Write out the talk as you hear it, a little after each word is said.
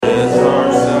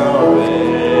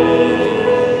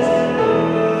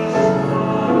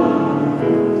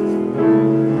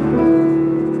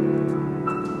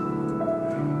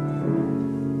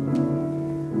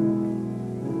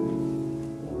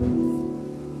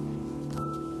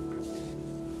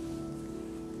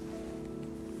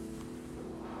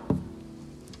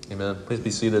Amen. Please be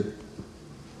seated.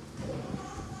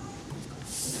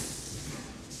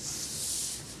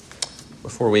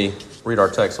 Before we read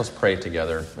our text, let's pray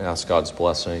together and ask God's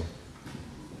blessing.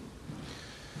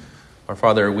 Our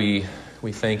Father, we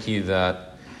thank you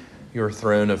that your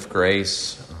throne of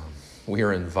grace, we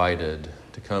are invited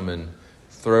to come and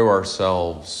throw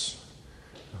ourselves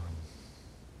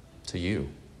to you,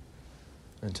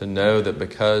 and to know that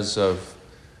because of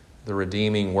the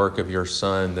redeeming work of your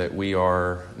Son, that we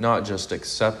are not just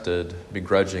accepted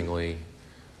begrudgingly,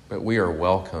 but we are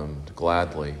welcomed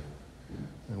gladly,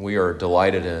 and we are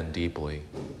delighted in deeply.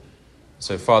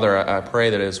 So, Father, I pray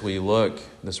that as we look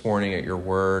this morning at your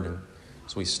word, and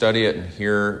as we study it and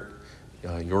hear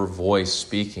your voice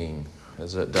speaking,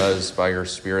 as it does by your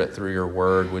Spirit through your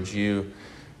word, would you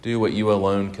do what you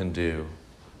alone can do?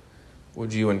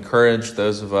 Would you encourage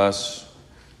those of us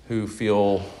who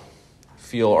feel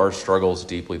our struggles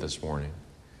deeply this morning?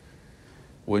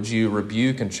 Would you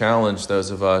rebuke and challenge those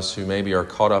of us who maybe are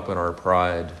caught up in our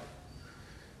pride?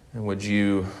 And would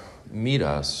you meet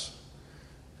us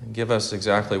and give us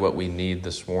exactly what we need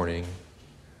this morning?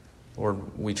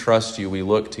 Lord, we trust you. We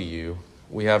look to you.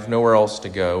 We have nowhere else to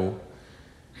go.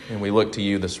 And we look to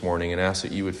you this morning and ask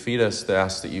that you would feed us,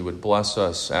 ask that you would bless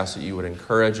us, ask that you would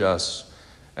encourage us,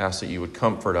 ask that you would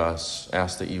comfort us,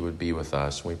 ask that you would be with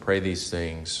us. We pray these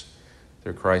things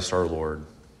through Christ our Lord.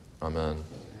 Amen.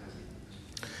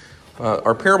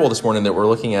 Our parable this morning that we're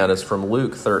looking at is from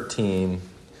Luke 13,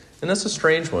 and it's a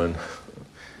strange one.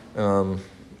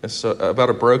 It's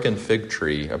about a broken fig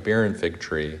tree, a barren fig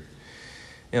tree.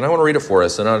 And I want to read it for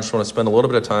us, and I just want to spend a little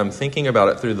bit of time thinking about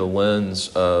it through the lens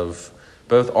of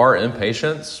both our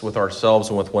impatience with ourselves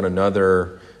and with one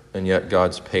another, and yet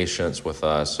God's patience with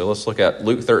us. So let's look at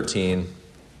Luke 13,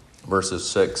 verses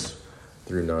 6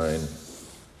 through 9.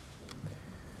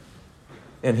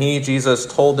 And he, Jesus,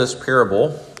 told this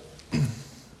parable.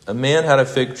 A man had a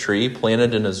fig tree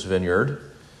planted in his vineyard,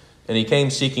 and he came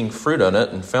seeking fruit on it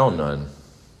and found none.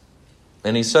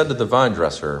 And he said to the vine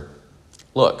dresser,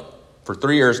 "Look, for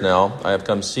 3 years now I have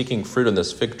come seeking fruit on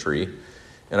this fig tree,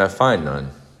 and I find none.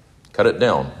 Cut it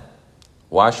down.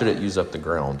 Why should it use up the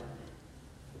ground?"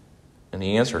 And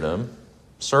he answered him,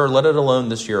 "Sir, let it alone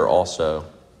this year also,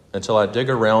 until I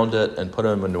dig around it and put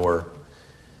in manure.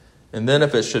 And then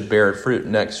if it should bear fruit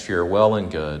next year, well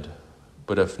and good.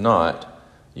 But if not,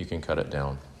 you can cut it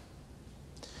down."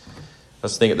 I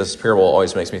was thinking this parable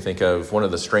always makes me think of one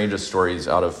of the strangest stories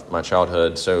out of my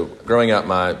childhood. So growing up,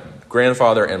 my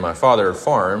grandfather and my father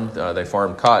farmed. They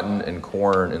farmed cotton and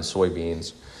corn and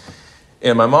soybeans.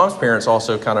 And my mom's parents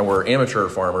also kind of were amateur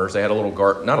farmers. They had a little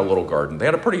garden, not a little garden. They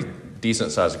had a pretty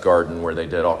decent-sized garden where they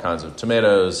did all kinds of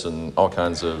tomatoes and all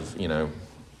kinds of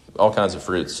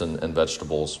fruits and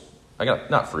vegetables.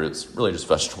 Not fruits, really just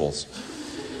vegetables.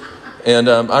 And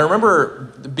I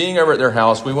remember being over at their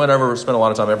house. We went over, spent a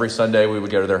lot of time every Sunday. We would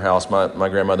go to their house. My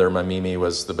grandmother, my Mimi,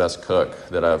 was the best cook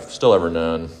that I've still ever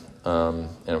known. And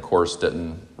of course,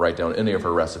 didn't write down any of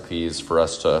her recipes for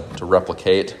us to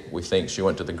replicate. We think she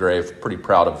went to the grave pretty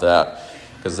proud of that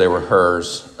because they were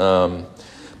hers.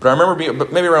 But I remember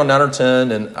being maybe around 9 or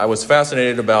 10, and I was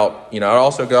fascinated about, I'd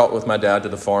also go out with my dad to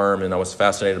the farm, and I was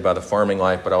fascinated by the farming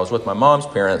life, but I was with my mom's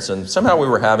parents, and somehow we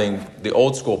were having the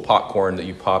old school popcorn that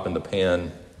you pop in the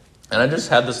pan, and I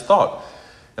just had this thought.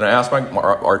 And I asked my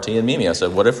RT and Mimi, I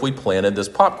said, what if we planted this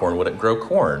popcorn? Would it grow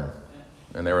corn?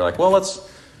 And they were like, well, let's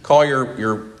call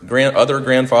your other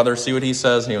grandfather, see what he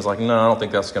says. And he was like, no, I don't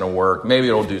think that's going to work. Maybe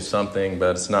it'll do something,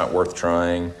 but it's not worth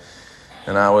trying.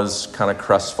 And I was kind of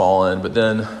crestfallen. But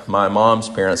then my mom's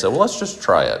parents said, well, let's just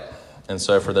try it. And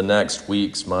so for the next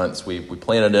weeks, months, we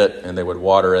planted it, and they would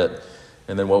water it.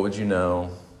 And then what would you know?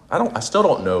 I still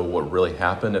don't know what really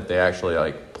happened, if they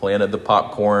actually planted the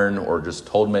popcorn or just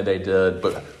told me they did.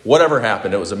 But whatever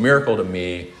happened, it was a miracle to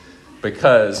me,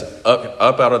 because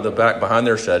up out of the back behind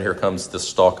their shed, here comes this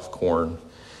stalk of corn.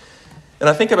 And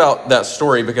I think about that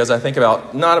story because I think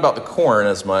about, not about the corn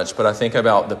as much, but I think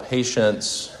about the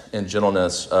patience and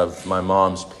gentleness of my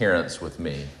mom's parents with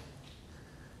me.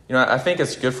 I think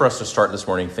it's good for us to start this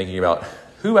morning thinking about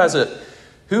who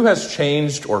has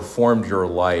changed or formed your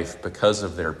life because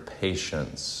of their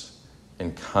patience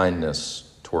and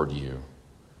kindness toward you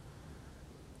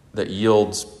that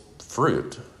yields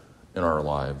fruit in our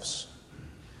lives.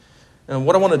 And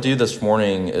what I want to do this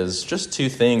morning is just two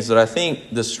things that I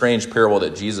think this strange parable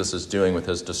that Jesus is doing with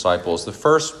his disciples. The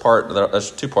first part,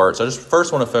 there's two parts. I just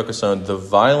first want to focus on the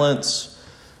violence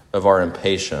of our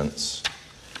impatience.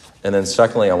 And then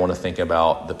secondly, I want to think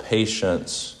about the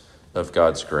patience of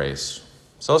God's grace.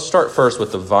 So let's start first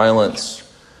with the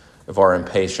violence of our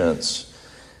impatience.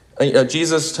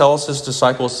 Jesus tells his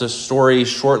disciples this story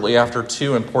shortly after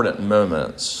two important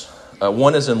moments.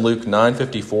 One is in Luke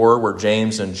 9:54, where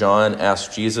James and John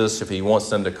ask Jesus if he wants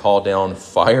them to call down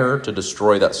fire to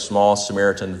destroy that small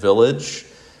Samaritan village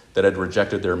that had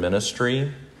rejected their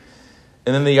ministry.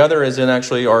 And then the other is in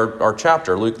actually our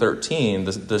chapter, Luke 13.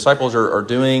 The disciples are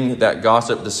doing that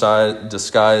gossip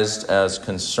disguised as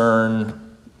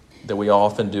concern that we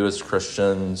often do as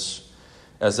Christians,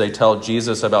 as they tell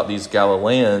Jesus about these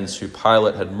Galileans who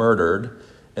Pilate had murdered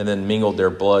and then mingled their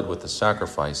blood with the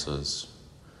sacrifices.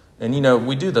 And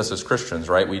we do this as Christians,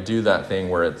 right? We do that thing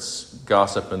where it's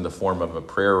gossip in the form of a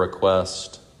prayer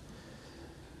request.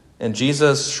 And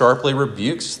Jesus sharply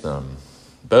rebukes them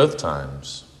both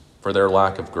times for their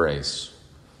lack of grace.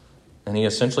 And he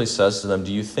essentially says to them,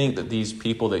 do you think that these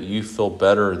people that you feel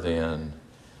better than,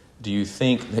 do you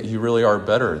think that you really are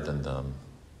better than them,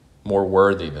 more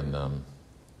worthy than them?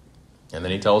 And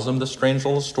then he tells them this strange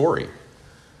little story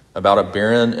about a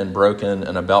barren and broken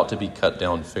and about to be cut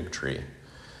down fig tree.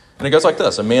 And it goes like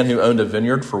this. A man who owned a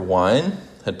vineyard for wine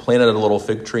had planted a little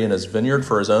fig tree in his vineyard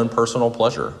for his own personal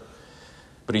pleasure.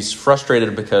 But he's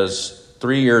frustrated because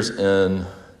 3 years in,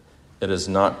 it has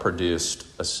not produced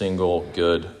a single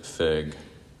good fig.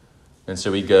 And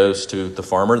so he goes to the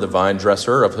farmer, the vine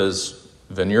dresser of his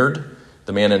vineyard,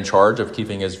 the man in charge of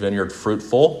keeping his vineyard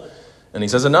fruitful. And he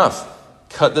says, enough.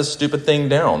 Cut this stupid thing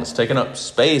down. It's taking up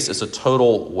space. It's a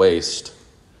total waste.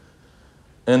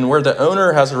 And where the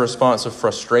owner has a response of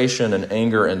frustration and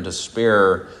anger and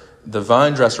despair, the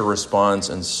vine dresser responds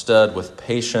instead with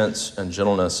patience and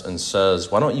gentleness and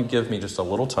says, why don't you give me just a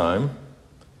little time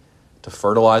to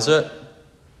fertilize it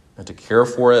and to care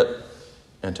for it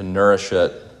and to nourish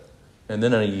it. And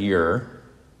then in a year,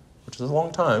 which is a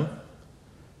long time,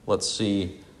 let's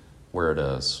see where it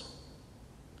is.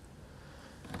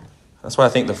 That's why I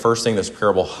think the first thing this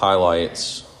parable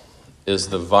highlights is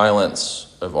the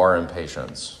violence of our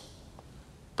impatience,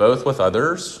 both with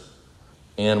others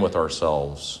and with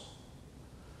ourselves.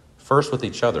 First, with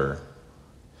each other.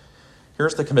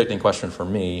 Here's the convicting question for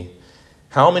me.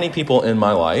 How many people in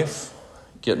my life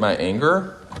get my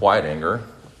anger, quiet anger,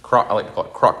 I like to call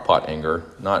it crock pot anger,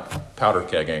 not powder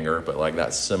keg anger, but like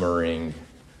that simmering,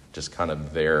 just kind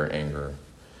of their anger.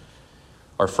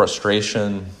 Our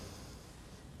frustration,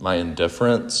 my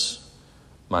indifference,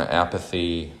 my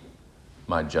apathy,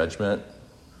 my judgment,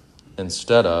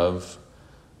 instead of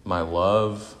my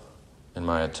love and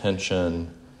my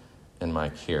attention and my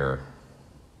care.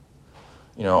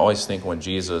 I always think when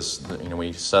Jesus, when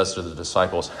he says to the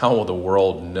disciples, how will the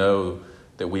world know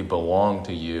that we belong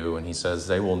to you? And he says,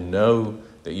 they will know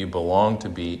that you belong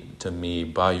to me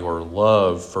by your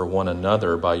love for one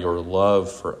another, by your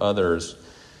love for others.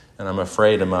 And I'm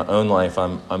afraid in my own life,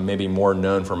 I'm maybe more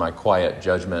known for my quiet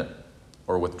judgment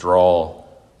or withdrawal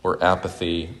or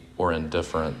apathy or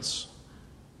indifference.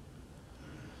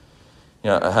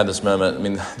 I had this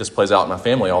moment. This plays out in my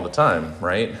family all the time,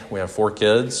 right? We have 4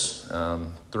 kids,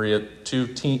 two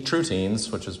true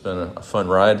teens, which has been a fun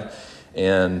ride,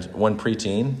 and 1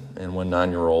 preteen and 1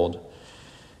 9-year-old.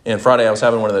 And Friday, I was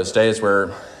having one of those days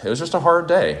where it was just a hard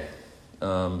day.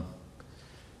 Got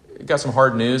some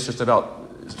hard news just about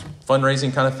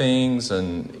fundraising kind of things,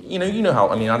 and you know how.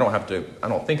 I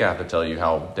don't think I have to tell you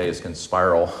how days can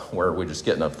spiral where we just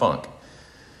get in a funk.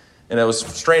 And it was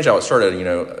strange how it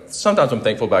started. Sometimes I'm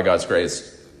thankful by God's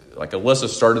grace. Like Alyssa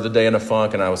started the day in a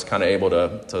funk, and I was kind of able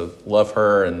to love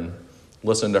her and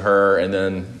listen to her, and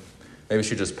then maybe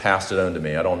she just passed it on to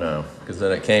me. I don't know, because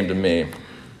then it came to me.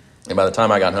 And by the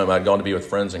time I got home, I'd gone to be with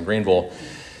friends in Greenville.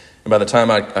 And by the time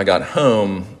I got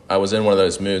home, I was in one of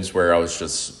those moods where I was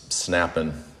just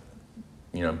snapping,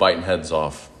 biting heads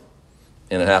off.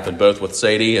 And it happened both with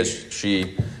Sadie, as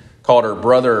she called her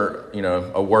brother,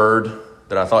 a word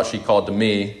that I thought she called to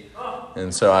me.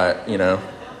 And so I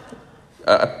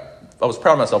was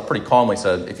proud of myself, pretty calmly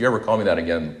said, if you ever call me that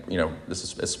again,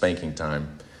 it's spanking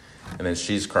time. And then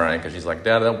she's crying because she's like,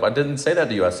 Dad, I didn't say that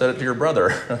to you. I said it to your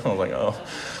brother. I was like, oh,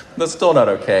 that's still not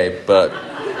okay. But,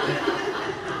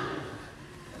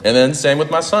 and then same with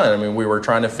my son. We were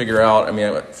trying to figure out,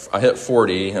 I hit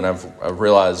 40 and I've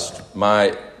realized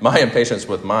my impatience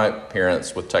with my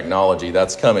parents with technology,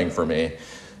 that's coming for me.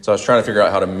 So I was trying to figure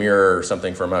out how to mirror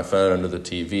something from my phone into the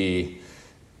TV.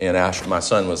 And my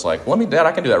son was like, Dad,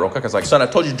 I can do that real quick. I was like, son, I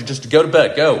told you just to go to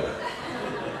bed, go.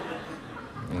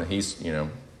 And he's,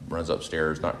 runs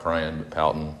upstairs, not crying, but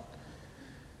pouting.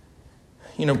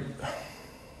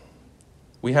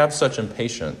 We have such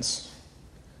impatience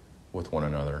with one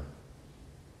another.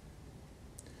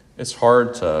 It's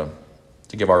hard to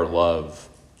give our love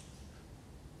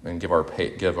and give our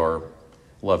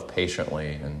love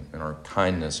patiently and our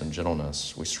kindness and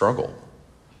gentleness, we struggle.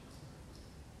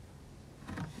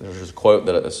 There's just a quote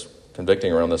that is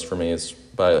convicting around this for me. It's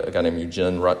by a guy named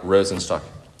Eugene Rosenstock.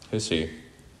 Who's he?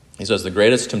 He says, the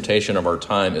greatest temptation of our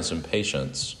time is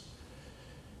impatience.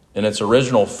 In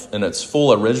its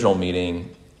full original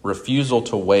meaning, refusal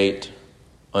to wait,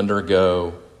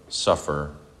 undergo,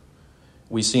 suffer.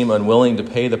 We seem unwilling to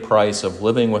pay the price of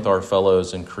living with our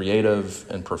fellows in creative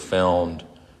and profound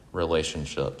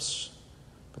relationships.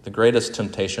 But the greatest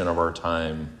temptation of our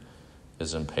time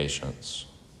is impatience.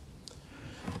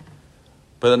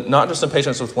 But not just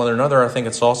impatience with one another, I think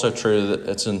it's also true that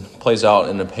it plays out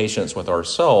in impatience with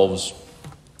ourselves,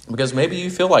 because maybe you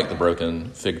feel like the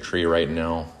broken fig tree right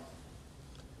now.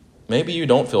 Maybe you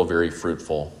don't feel very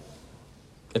fruitful.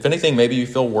 If anything, maybe you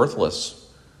feel worthless,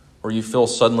 or you feel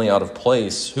suddenly out of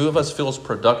place. Who of us feels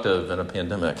productive in a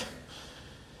pandemic?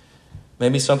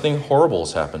 Maybe something horrible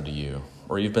has happened to you,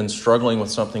 or you've been struggling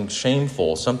with something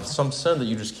shameful, some sin that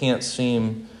you just can't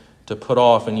seem to put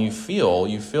off, and you feel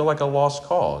like a lost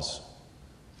cause.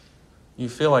 You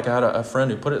feel like, I had a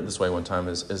friend who put it this way one time,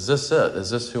 is this it? Is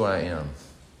this who I am?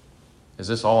 Is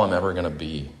this all I'm ever going to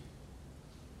be?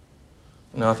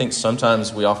 Now, I think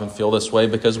sometimes we often feel this way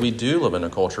because we do live in a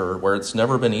culture where it's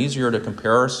never been easier to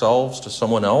compare ourselves to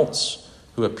someone else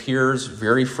who appears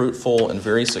very fruitful and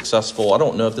very successful. I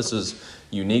don't know if this is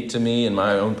unique to me and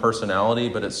my own personality,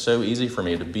 but it's so easy for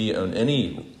me to be on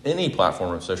any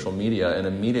platform of social media and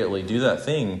immediately do that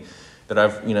thing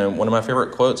that one of my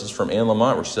favorite quotes is from Anne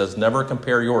Lamott, where she says, never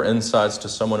compare your insides to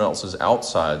someone else's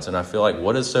outsides. And I feel like,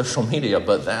 what is social media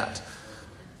but that?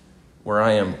 Where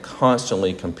I am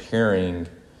constantly comparing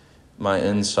my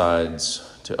insides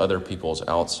to other people's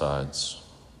outsides.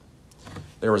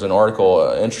 There was an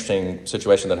article, an interesting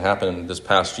situation that happened this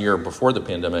past year before the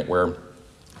pandemic, where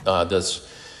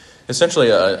essentially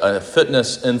a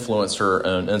fitness influencer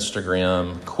on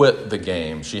Instagram quit the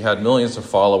game. She had millions of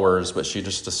followers, but she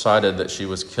just decided that she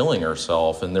was killing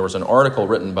herself. And there was an article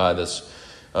written by this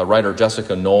writer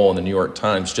Jessica Knoll in the New York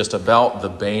Times just about the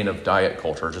bane of diet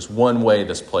culture, just one way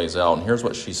this plays out. And here's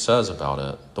what she says about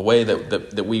it. The way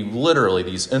that we literally,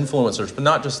 these influencers, but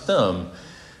not just them,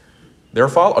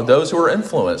 those who are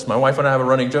influenced. My wife and I have a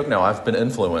running joke now. I've been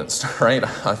influenced, right?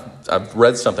 I've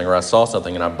read something or I saw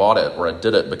something and I bought it or I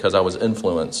did it because I was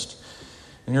influenced.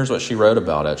 And here's what she wrote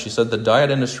about it. She said, the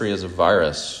diet industry is a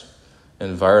virus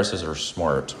and viruses are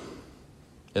smart.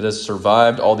 It has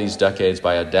survived all these decades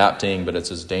by adapting, but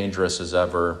it's as dangerous as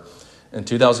ever. In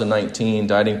 2019,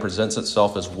 dieting presents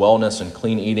itself as wellness and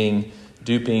clean eating,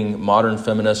 duping modern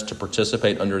feminists to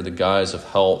participate under the guise of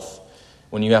health.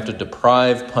 When you have to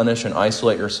deprive, punish, and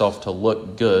isolate yourself to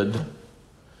look good,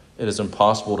 it is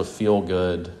impossible to feel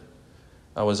good.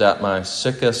 I was at my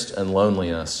sickest and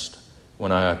loneliest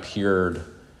when I appeared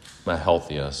my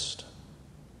healthiest.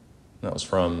 And that was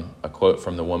from a quote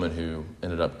from the woman who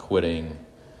ended up quitting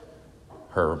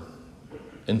her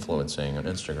influencing on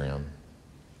Instagram.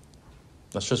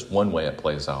 That's just one way it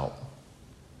plays out.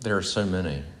 There are so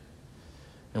many.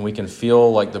 And we can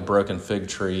feel like the broken fig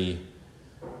tree,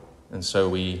 and so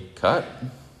we cut,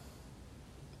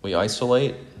 we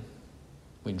isolate,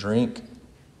 we drink,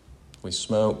 we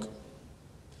smoke,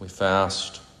 we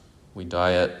fast, we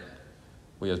diet,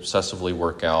 we obsessively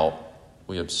work out,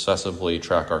 we obsessively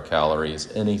track our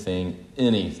calories, anything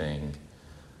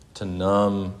to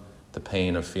numb the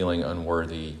pain of feeling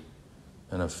unworthy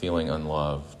and of feeling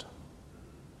unloved.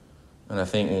 And I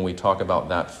think when we talk about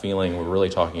that feeling, we're really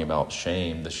talking about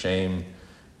shame, the shame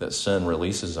that sin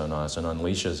releases on us and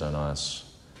unleashes on us.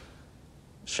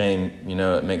 Shame,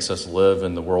 it makes us live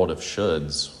in the world of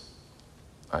shoulds.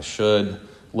 I should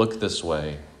look this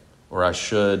way, or I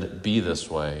should be this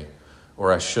way,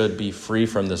 or I should be free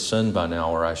from the sin by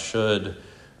now, or I should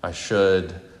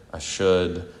have, I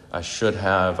should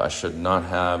not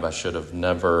have, I should have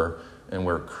never, and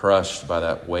we're crushed by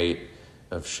that weight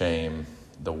of shame,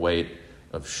 the weight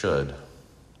of should.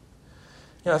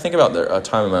 I think about a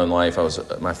time in my own life. I was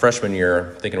my freshman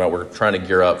year thinking about we're trying to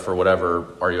gear up for whatever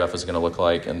RUF is going to look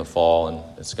like in the fall, and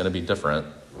it's going to be different,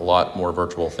 a lot more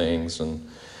virtual things. But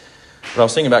I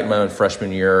was thinking back to my own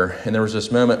freshman year, and there was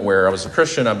this moment where I was a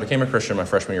Christian. I became a Christian my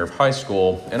freshman year of high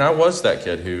school, and I was that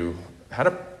kid who had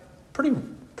a pretty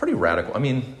radical.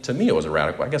 To me it was a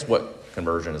radical. I guess what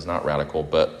conversion is not radical,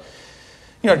 but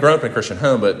I'd grown up in a Christian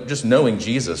home, but just knowing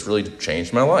Jesus really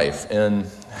changed my life and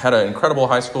had an incredible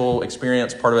high school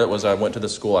experience. Part of it was I went to the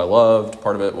school I loved.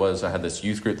 Part of it was I had this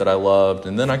youth group that I loved.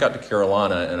 And then I got to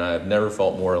Carolina, and I've never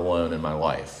felt more alone in my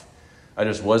life. I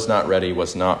just was not ready,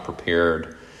 was not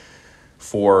prepared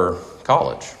for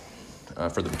college,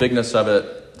 for the bigness of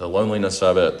it, the loneliness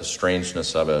of it, the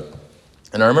strangeness of it.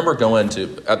 And I remember going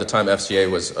to, at the time,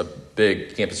 FCA was a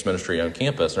big campus ministry on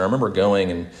campus, and I remember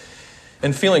going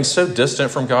and feeling so distant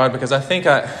from God, because I think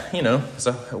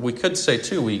we could say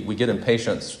too, we get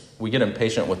impatient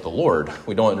with the Lord.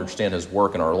 We don't understand his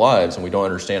work in our lives, and we don't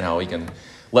understand how he can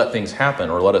let things happen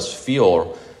or let us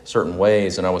feel certain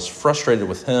ways. And I was frustrated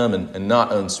with him and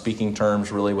not on speaking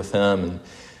terms really with him.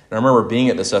 And I remember being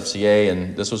at this FCA,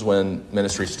 and this was when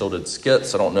ministry still did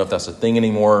skits. I don't know if that's a thing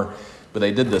anymore, but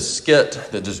they did this skit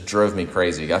that just drove me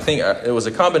crazy. I think it was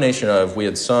a combination of, we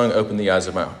had sung "Open the Eyes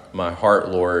of My Heart,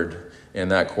 Lord,"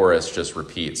 and that chorus just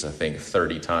repeats, I think,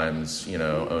 30 times,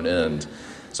 on end.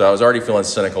 So I was already feeling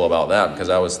cynical about that, because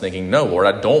I was thinking, no, Lord,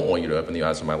 I don't want you to open the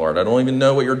eyes of my Lord. I don't even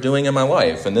know what you're doing in my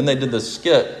life. And then they did this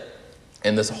skit,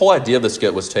 and this whole idea of the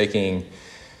skit was taking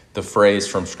the phrase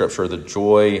from Scripture, "The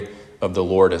joy of the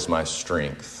Lord is my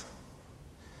strength."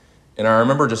 And I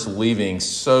remember just leaving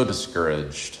so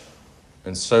discouraged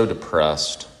and so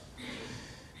depressed.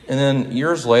 And then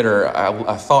years later,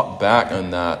 I thought back on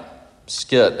that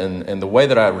skit, and the way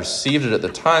that I received it at the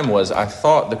time was, I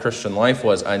thought the Christian life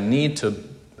was, I need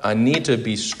to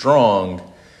be strong.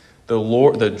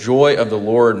 The joy of the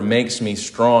Lord makes me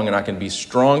strong, and I can be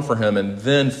strong for him and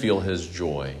then feel his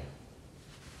joy.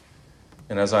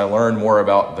 And as I learned more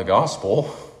about the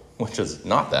gospel, which is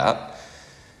not that,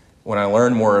 when I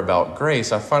learned more about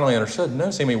grace, I finally understood, no,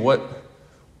 Sammy, what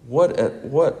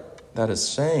that is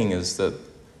saying is that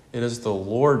it is the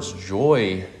Lord's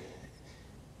joy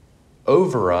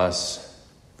over us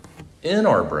in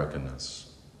our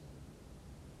brokenness,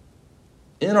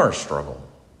 in our struggle,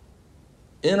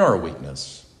 in our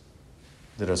weakness,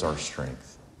 that is our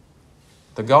strength.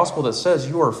 The gospel that says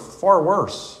you are far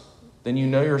worse than you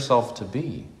know yourself to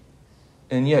be,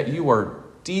 and yet you are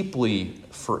deeply,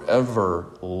 forever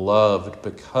loved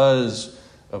because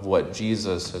of what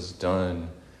Jesus has done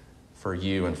for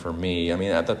you and for me. I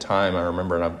mean, at the time, I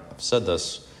remember, and I've said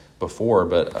this before,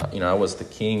 but I was the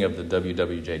king of the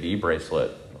WWJD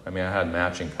bracelet. I mean, I had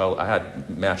matching color, I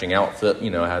had matching outfit.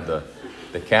 I had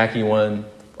the khaki one,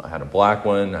 I had a black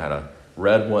one, I had a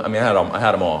red one. I mean, I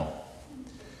had them all.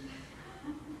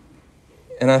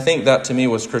 And I think that to me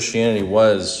was Christianity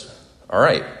was, all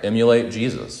right, emulate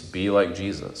Jesus, be like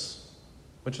Jesus,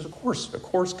 which is of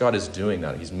course God is doing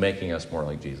that. He's making us more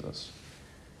like Jesus.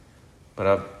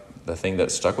 But the thing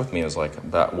that stuck with me is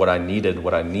that what I need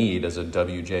is a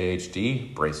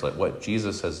WJHD bracelet, what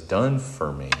Jesus has done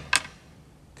for me.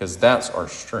 Because that's our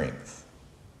strength.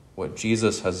 What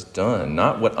Jesus has done,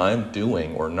 not what I'm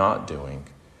doing or not doing,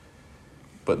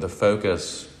 but the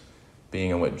focus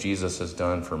being on what Jesus has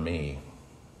done for me.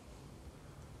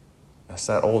 That's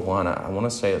that old line. I want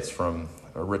to say it's from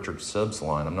a Richard Sibbes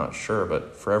line. I'm not sure,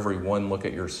 but for every one look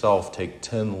at yourself, take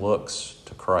 10 looks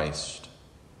to Christ.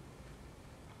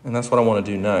 And that's what I want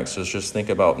to do next, is just think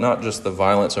about not just the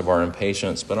violence of our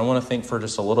impatience, but I want to think for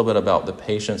just a little bit about the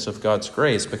patience of God's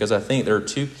grace, because I think there are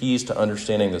two keys to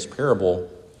understanding this parable.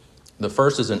 The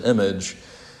first is an image,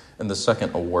 and the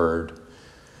second a word.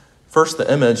 First, the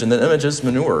image, and the image is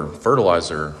manure,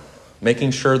 fertilizer,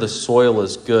 making sure the soil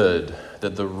is good,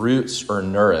 that the roots are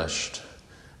nourished.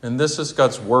 And this is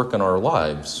God's work in our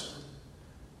lives.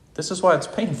 This is why it's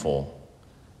painful.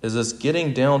 Is this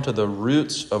getting down to the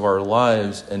roots of our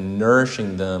lives and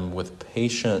nourishing them with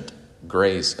patient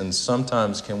grace. And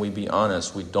sometimes, can we be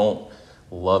honest, we don't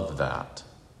love that.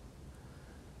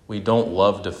 We don't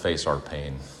love to face our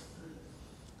pain.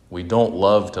 We don't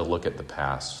love to look at the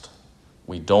past.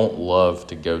 We don't love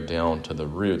to go down to the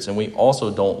roots. And we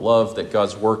also don't love that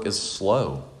God's work is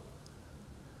slow,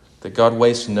 that God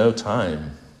wastes no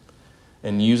time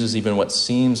and uses even what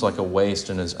seems like a waste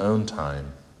in his own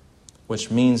time, which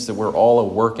means that we're all a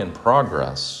work in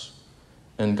progress,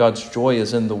 and God's joy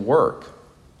is in the work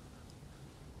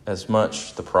as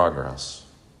much the progress.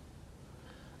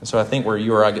 And so I think where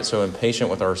you or I get so impatient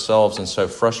with ourselves and so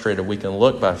frustrated, we can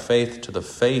look by faith to the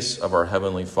face of our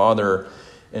Heavenly Father,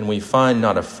 and we find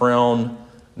not a frown,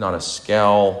 not a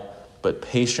scowl, but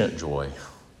patient joy,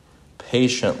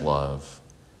 patient love,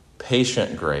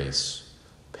 patient grace,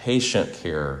 patient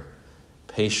care,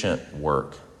 patient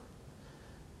work.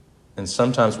 And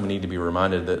sometimes we need to be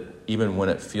reminded that even when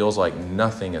it feels like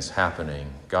nothing is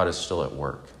happening, God is still at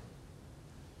work.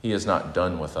 He is not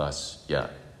done with us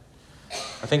yet.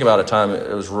 I think about a time,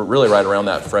 it was really right around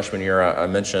that freshman year I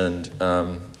mentioned,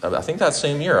 I think that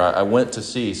same year I went to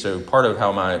see, so part of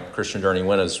how my Christian journey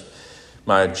went is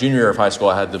my junior year of high school,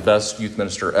 I had the best youth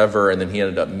minister ever, and then he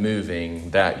ended up moving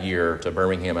that year to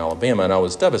Birmingham, Alabama, and I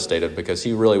was devastated because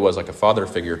he really was like a father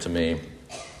figure to me.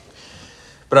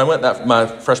 But I went my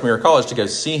freshman year of college to go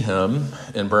see him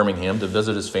in Birmingham to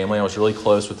visit his family. I was really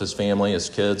close with his family, his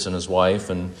kids and his wife.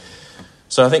 And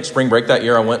so I think spring break that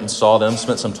year, I went and saw them,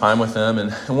 spent some time with them.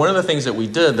 And one of the things that we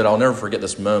did that I'll never forget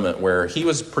this moment where he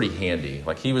was pretty handy.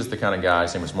 Like he was the kind of guy,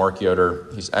 his name was Mark Yoder.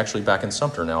 He's actually back in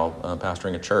Sumter now,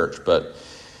 pastoring a church. But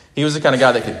he was the kind of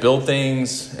guy that could build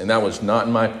things, and that was not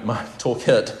in my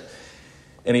toolkit.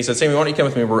 And he said, Sammy, why don't you come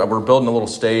with me? We're building a little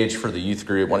stage for the youth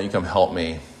group. Why don't you come help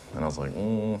me? And I was like,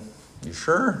 you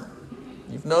sure?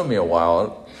 You've known me a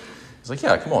while. He's like,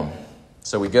 yeah, come on.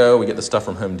 So we go, we get the stuff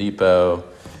from Home Depot,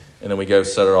 and then we go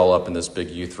set it all up in this big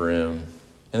youth room.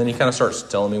 And then he kind of starts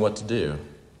telling me what to do.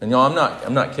 And y'all,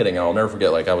 I'm not kidding. I'll never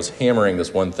forget, like I was hammering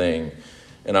this one thing,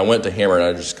 and I went to hammer, and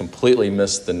I just completely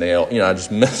missed the nail. I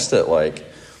just missed it like,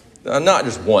 not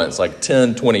just once, like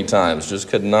 10, 20 times. Just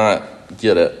could not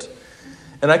get it.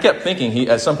 And I kept thinking,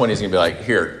 at some point he's going to be like,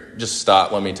 here, just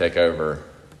stop, let me take over.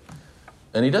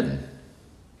 And he didn't.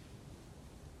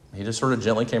 He just sort of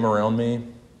gently came around me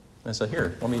and said,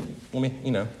 here, let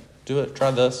me, do it,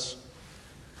 try this.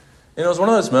 And it was one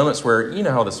of those moments where, you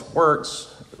know how this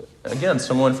works. Again,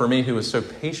 someone for me who was so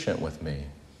patient with me.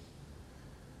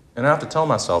 And I have to tell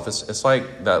myself, it's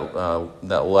like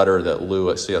that letter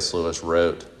that C.S. Lewis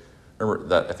wrote. Remember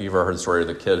that, if you've ever heard the story of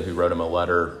the kid who wrote him a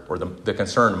letter, or the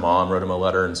concerned mom wrote him a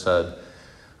letter and said,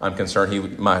 I'm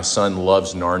concerned, my son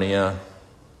loves Narnia,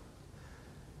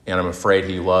 and I'm afraid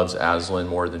he loves Aslan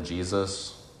more than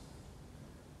Jesus.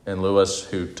 And Lewis,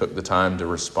 who took the time to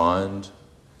respond,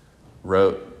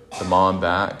 wrote the mom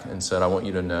back and said, I want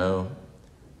you to know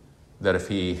that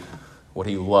what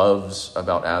he loves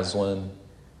about Aslan,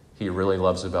 he really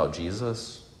loves about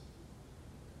Jesus.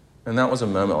 And that was a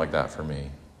moment like that for me.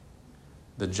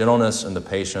 The gentleness and the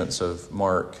patience of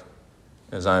Mark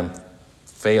as I'm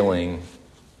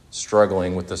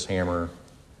struggling with this hammer.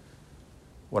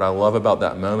 What I love about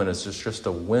that moment is it's just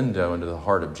a window into the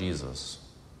heart of Jesus,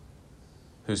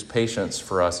 whose patience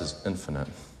for us is infinite,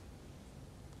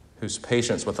 whose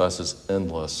patience with us is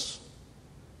endless.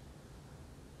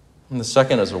 And the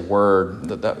second is a word,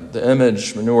 the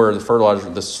image, manure, the fertilizer,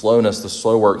 the slowness, the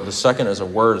slow work. The second is a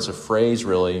word, it's a phrase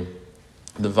really.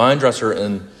 The vine dresser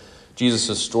in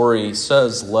Jesus' story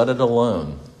says, let it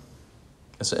alone.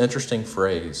 It's an interesting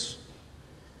phrase.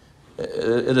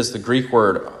 It is the Greek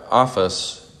word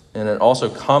aphos, and it also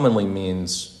commonly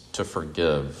means to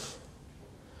forgive.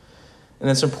 And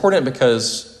it's important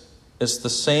because it's the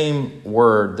same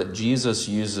word that Jesus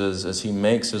uses as he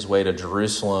makes his way to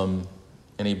Jerusalem,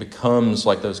 and he becomes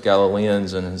like those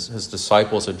Galileans and his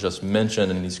disciples had just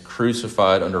mentioned, and he's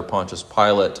crucified under Pontius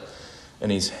Pilate,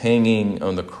 and he's hanging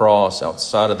on the cross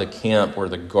outside of the camp where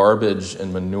the garbage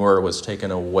and manure was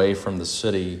taken away from the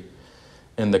city.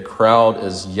 And the crowd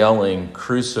is yelling,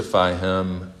 crucify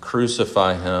him,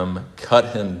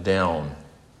 cut him down.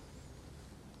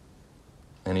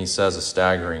 And he says a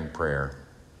staggering prayer.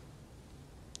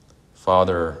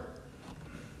 Father,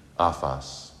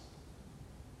 aphos,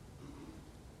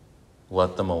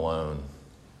 let them alone.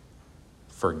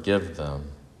 Forgive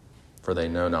them, for they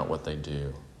know not what they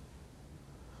do.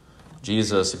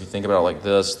 Jesus, if you think about it like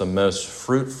this, the most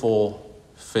fruitful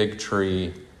fig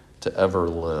tree to ever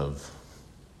live,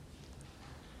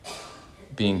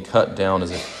 being cut down as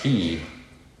if he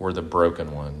were the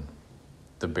broken one,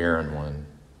 the barren one,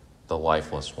 the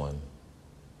lifeless one.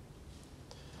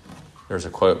 There's a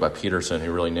quote by Peterson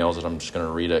who really nails it. I'm just going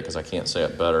to read it because I can't say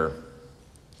it better.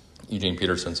 Eugene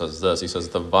Peterson says this. He says,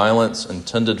 the violence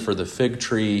intended for the fig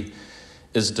tree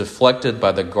is deflected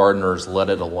by the gardener's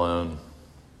let it alone.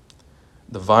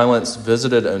 The violence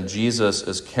visited on Jesus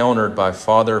is countered by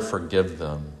Father, forgive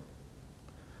them.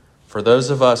 For those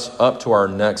of us up to our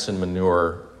necks in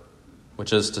manure,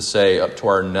 which is to say up to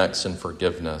our necks in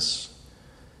forgiveness,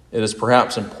 it is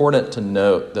perhaps important to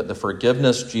note that the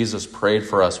forgiveness Jesus prayed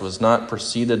for us was not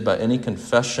preceded by any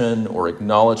confession or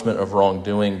acknowledgement of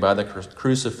wrongdoing by the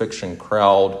crucifixion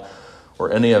crowd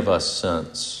or any of us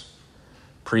since.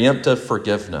 Preemptive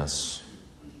forgiveness.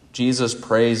 Jesus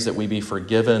prays that we be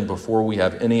forgiven before we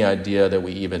have any idea that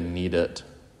we even need it,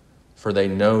 for they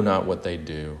know not what they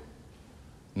do.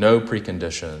 No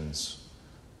preconditions.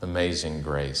 Amazing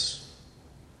grace.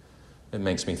 It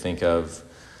makes me think of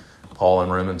Paul in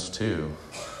Romans 2,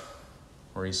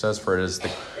 where he says, for it is the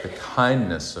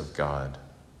kindness of God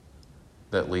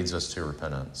that leads us to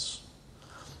repentance.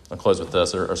 I'll close with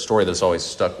this. A story that's always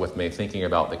stuck with me, thinking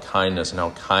about the kindness and how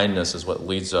kindness is what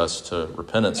leads us to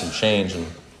repentance and change. And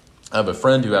I have a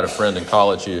friend who had a friend in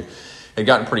college who had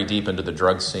gotten pretty deep into the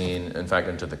drug scene, in fact,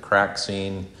 into the crack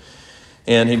scene.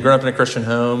 And he'd grown up in a Christian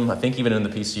home, I think even in the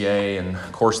PCA, and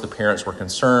of course the parents were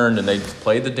concerned, and they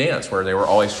played the dance where they were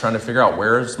always trying to figure out,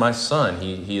 where is my son?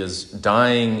 He is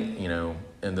dying,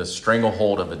 in the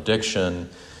stranglehold of addiction.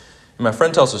 And my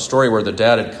friend tells a story where the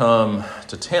dad had come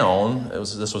to town.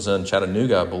 This was in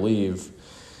Chattanooga, I believe,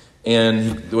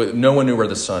 and no one knew where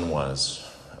the son was.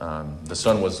 The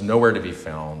son was nowhere to be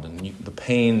found, and the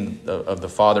pain of the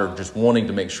father just wanting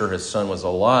to make sure his son was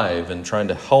alive and trying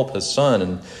to help his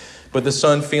son, but the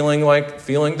son feeling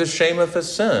the shame of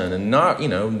his sin and not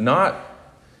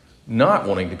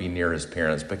wanting to be near his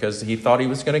parents because he thought he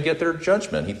was going to get their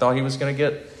judgment. He thought he was going to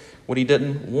get what he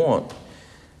didn't want.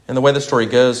 And the way the story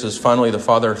goes is finally the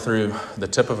father, through the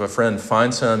tip of a friend,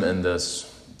 finds him in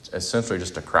this essentially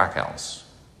just a crack house.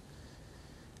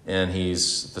 And the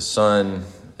son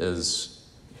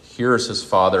hears his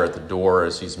father at the door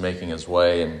as he's making his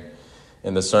way,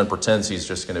 and the son pretends he's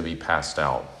just going to be passed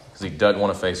out because he doesn't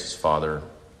want to face his father,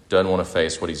 doesn't want to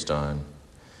face what he's done.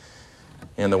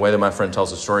 And the way that my friend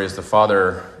tells the story is the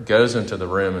father goes into the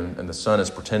room and the son is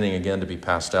pretending again to be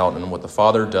passed out. And what the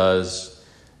father does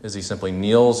is he simply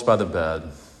kneels by the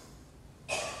bed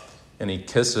and he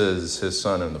kisses his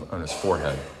son on his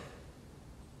forehead.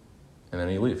 And then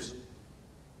he leaves.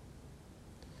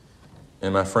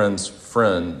 And my friend's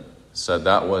friend said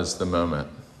that was the moment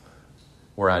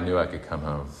where I knew I could come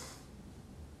home.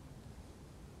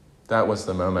 That was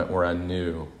the moment where I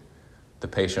knew the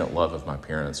patient love of my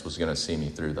parents was going to see me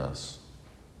through this.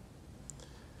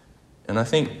 And I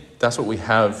think that's what we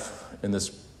have in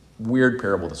this weird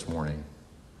parable this morning,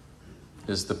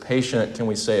 is the patient, can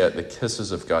we say it, the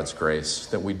kisses of God's grace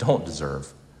that we don't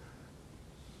deserve.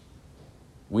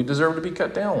 We deserve to be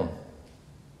cut down.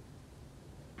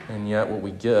 And yet what we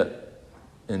get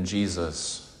in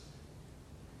Jesus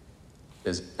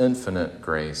is infinite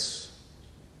grace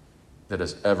that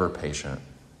is ever patient.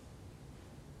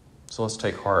 So let's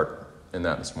take heart in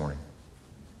that this morning.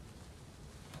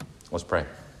 Let's pray.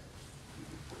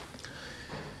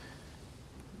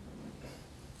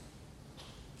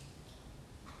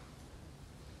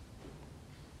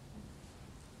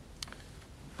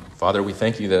 Father, we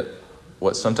thank you that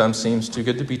what sometimes seems too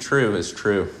good to be true is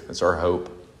true. It's our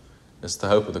hope. It's the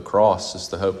hope of the cross. It's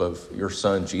the hope of your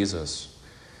Son, Jesus.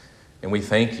 And we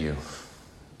thank you.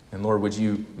 And Lord, would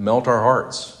you melt our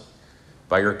hearts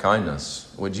by your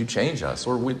kindness? Would you change us?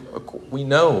 Lord, we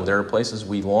know there are places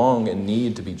we long and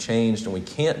need to be changed and we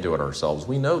can't do it ourselves.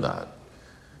 We know that.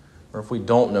 Or if we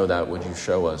don't know that, would you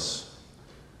show us?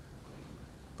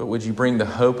 But would you bring the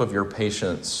hope of your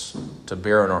patience to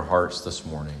bear in our hearts this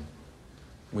morning?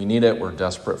 We need it. We're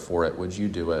desperate for it. Would you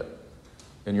do it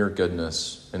in your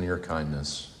goodness and your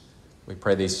kindness? We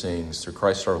pray these things through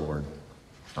Christ our Lord.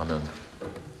 Amen.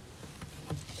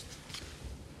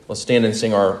 Let's stand and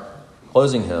sing our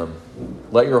closing hymn,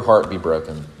 Let Your Heart Be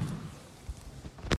Broken.